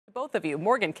Both of you.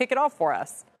 Morgan, kick it off for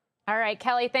us. All right,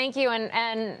 Kelly, thank you.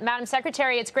 And Madam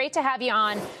Secretary, it's great to have you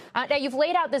on. Now, you've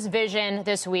laid out this vision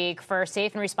this week for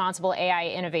safe and responsible AI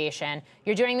innovation.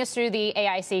 You're doing this through the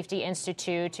AI Safety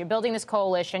Institute. You're building this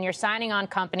coalition. You're signing on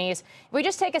companies. If we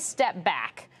just take a step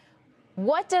back,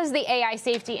 what does the AI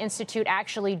Safety Institute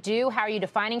actually do? How are you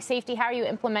defining safety? How are you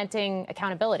implementing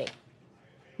accountability?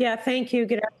 Yeah, thank you.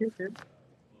 Good afternoon.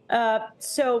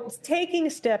 So taking a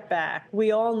step back,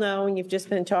 we all know, and you've just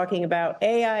been talking about,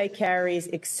 AI carries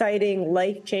exciting,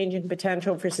 life-changing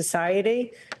potential for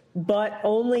society, but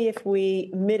only if we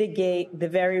mitigate the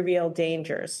very real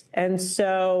dangers. And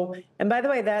by the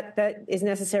way, that is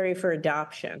necessary for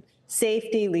adoption.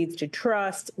 Safety leads to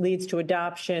trust, leads to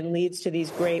adoption, leads to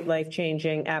these great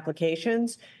life-changing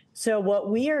applications. So what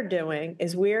we are doing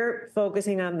is we're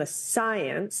focusing on the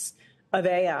science of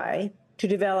AI to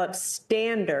develop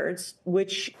standards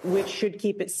which should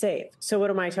keep it safe. So what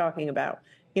am I talking about?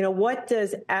 What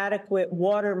does adequate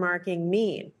watermarking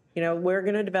mean? We're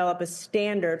going to develop a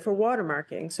standard for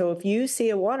watermarking. So if you see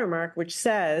a watermark which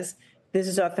says this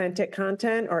is authentic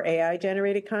content or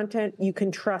AI-generated content, you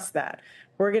can trust that.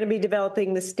 We're going to be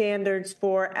developing the standards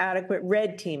for adequate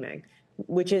red teaming,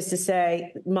 which is to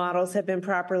say models have been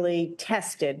properly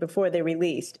tested before they're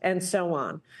released, and so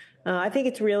on. I think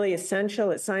it's really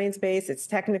essential. It's science-based, it's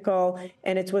technical,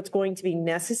 and it's what's going to be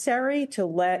necessary to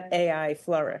let AI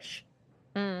flourish.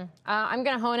 I'm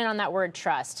going to hone in on that word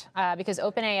trust, because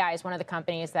OpenAI is one of the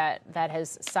companies that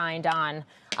has signed on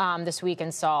this week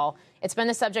in Seoul. It's been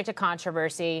the subject of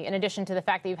controversy, in addition to the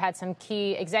fact that you've had some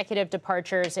key executive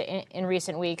departures in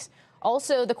recent weeks.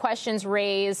 Also, the questions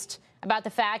raised about the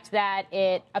fact that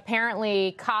it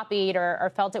apparently copied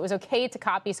or felt it was okay to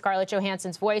copy Scarlett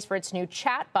Johansson's voice for its new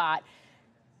chatbot.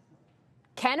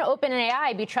 Can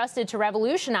OpenAI be trusted to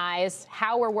revolutionize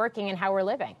how we're working and how we're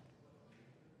living?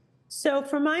 So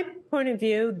from my point of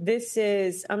view,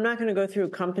 I'm not going to go through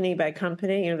company by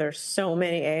company. There's so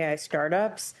many AI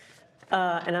startups,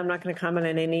 and I'm not going to comment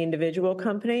on any individual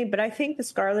company. But I think the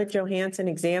Scarlett Johansson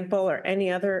example or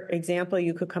any other example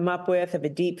you could come up with of a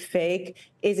deep fake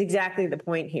is exactly the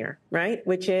point here, right?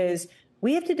 Which is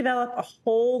we have to develop a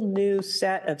whole new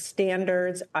set of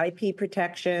standards, IP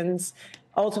protections.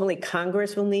 Ultimately,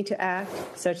 Congress will need to act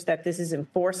such that this is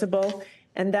enforceable.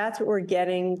 And that's what we're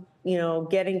getting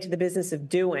to the business of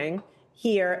doing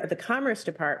here at the Commerce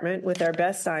Department with our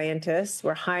best scientists.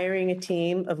 We're hiring a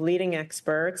team of leading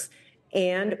experts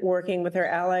and working with our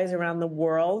allies around the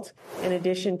world. In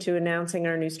addition to announcing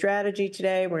our new strategy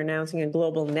today, we're announcing a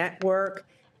global network.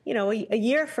 A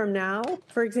year from now,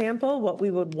 for example, what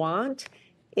we would want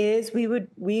is we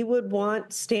would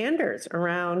want standards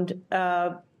around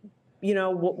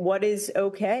what is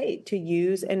okay to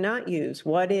use and not use.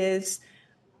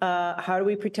 How do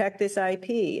we protect this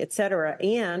IP, et cetera?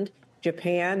 And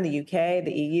Japan, the UK,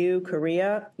 the EU,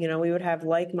 Korea, we would have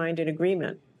like-minded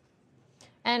agreement.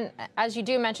 And as you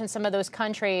do mention some of those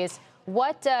countries,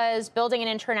 what does building an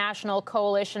international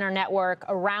coalition or network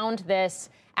around this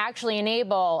actually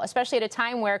enable, especially at a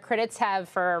time where critics have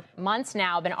for months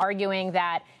now been arguing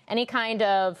that any kind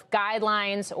of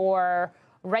guidelines or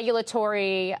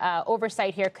regulatory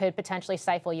oversight here could potentially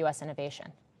stifle U.S.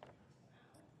 innovation?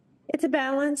 It's a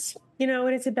balance,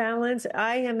 and it's a balance.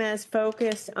 I am as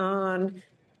focused on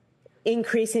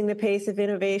increasing the pace of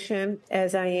innovation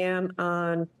as I am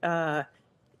on,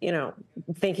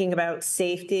 thinking about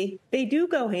safety. They do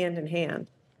go hand in hand.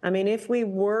 I mean, if we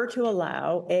were to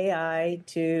allow AI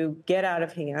to get out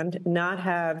of hand, not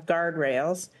have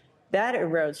guardrails, that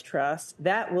erodes trust.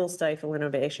 That will stifle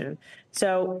innovation.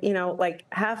 So,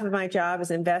 half of my job is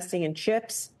investing in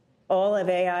chips. All of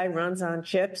AI runs on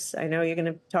chips. I know you're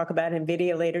going to talk about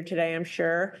NVIDIA later today, I'm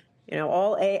sure.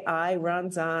 All AI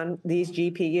runs on these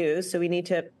GPUs. So we need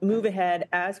to move ahead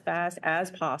as fast as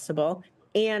possible.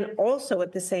 And also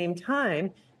at the same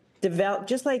time, develop,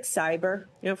 just like cyber,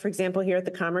 for example, here at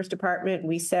the Commerce Department,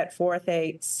 we set forth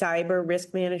a cyber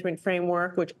risk management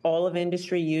framework, which all of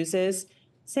industry uses.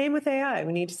 Same with AI.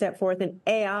 We need to set forth an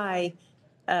AI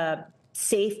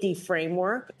safety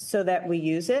framework so that we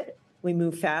use it. We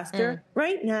move faster.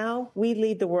 Right now, we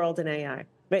lead the world in AI.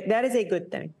 Right? That is a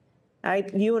good thing.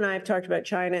 You and I have talked about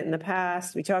China in the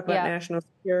past. We talk about national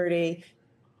security.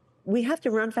 We have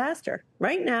to run faster.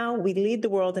 Right now, we lead the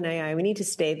world in AI. We need to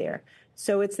stay there.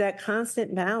 So it's that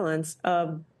constant balance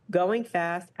of going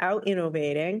fast, out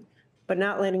innovating, but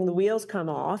not letting the wheels come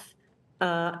off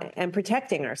and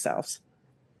protecting ourselves.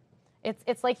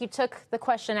 It's like you took the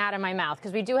question out of my mouth,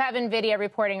 because we do have NVIDIA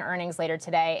reporting earnings later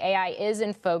today. AI is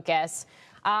in focus.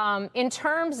 In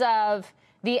terms of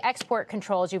the export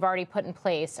controls you've already put in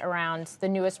place around the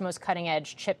newest, most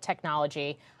cutting-edge chip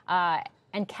technology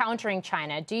and countering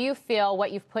China, do you feel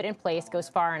what you've put in place goes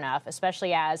far enough,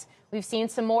 especially as we've seen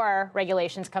some more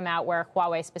regulations come out where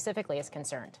Huawei specifically is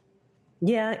concerned?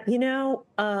 Yeah,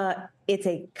 it's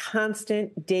a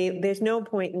constant day. There's no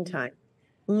point in time.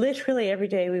 Literally every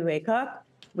day we wake up,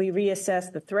 we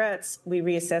reassess the threats, we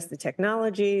reassess the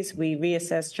technologies, we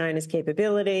reassess China's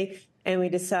capability, and we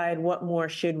decide what more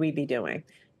should we be doing.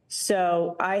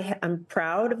 So I'm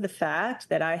proud of the fact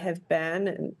that I have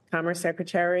been Commerce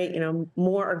Secretary,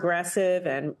 more aggressive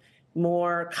and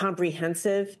more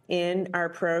comprehensive in our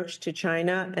approach to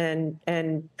China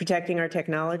and protecting our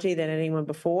technology than anyone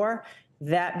before.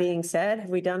 That being said, have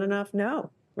we done enough?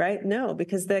 No, right? No,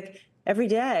 because every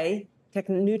day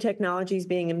new technology is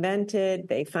being invented.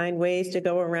 They find ways to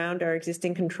go around our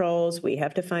existing controls. We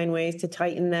have to find ways to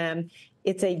tighten them.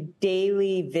 It's a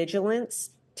daily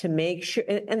vigilance to make sure,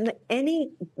 and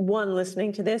anyone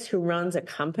listening to this who runs a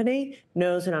company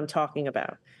knows what I'm talking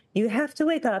about. You have to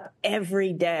wake up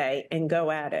every day and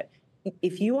go at it.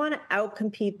 If you want to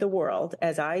outcompete the world,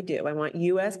 as I do, I want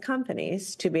U.S.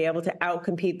 companies to be able to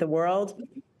outcompete the world.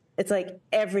 It's like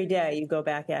every day you go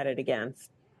back at it again.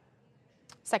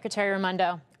 Secretary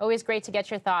Raimondo, always great to get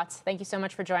your thoughts. Thank you so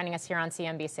much for joining us here on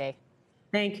CNBC.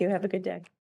 Thank you. Have a good day.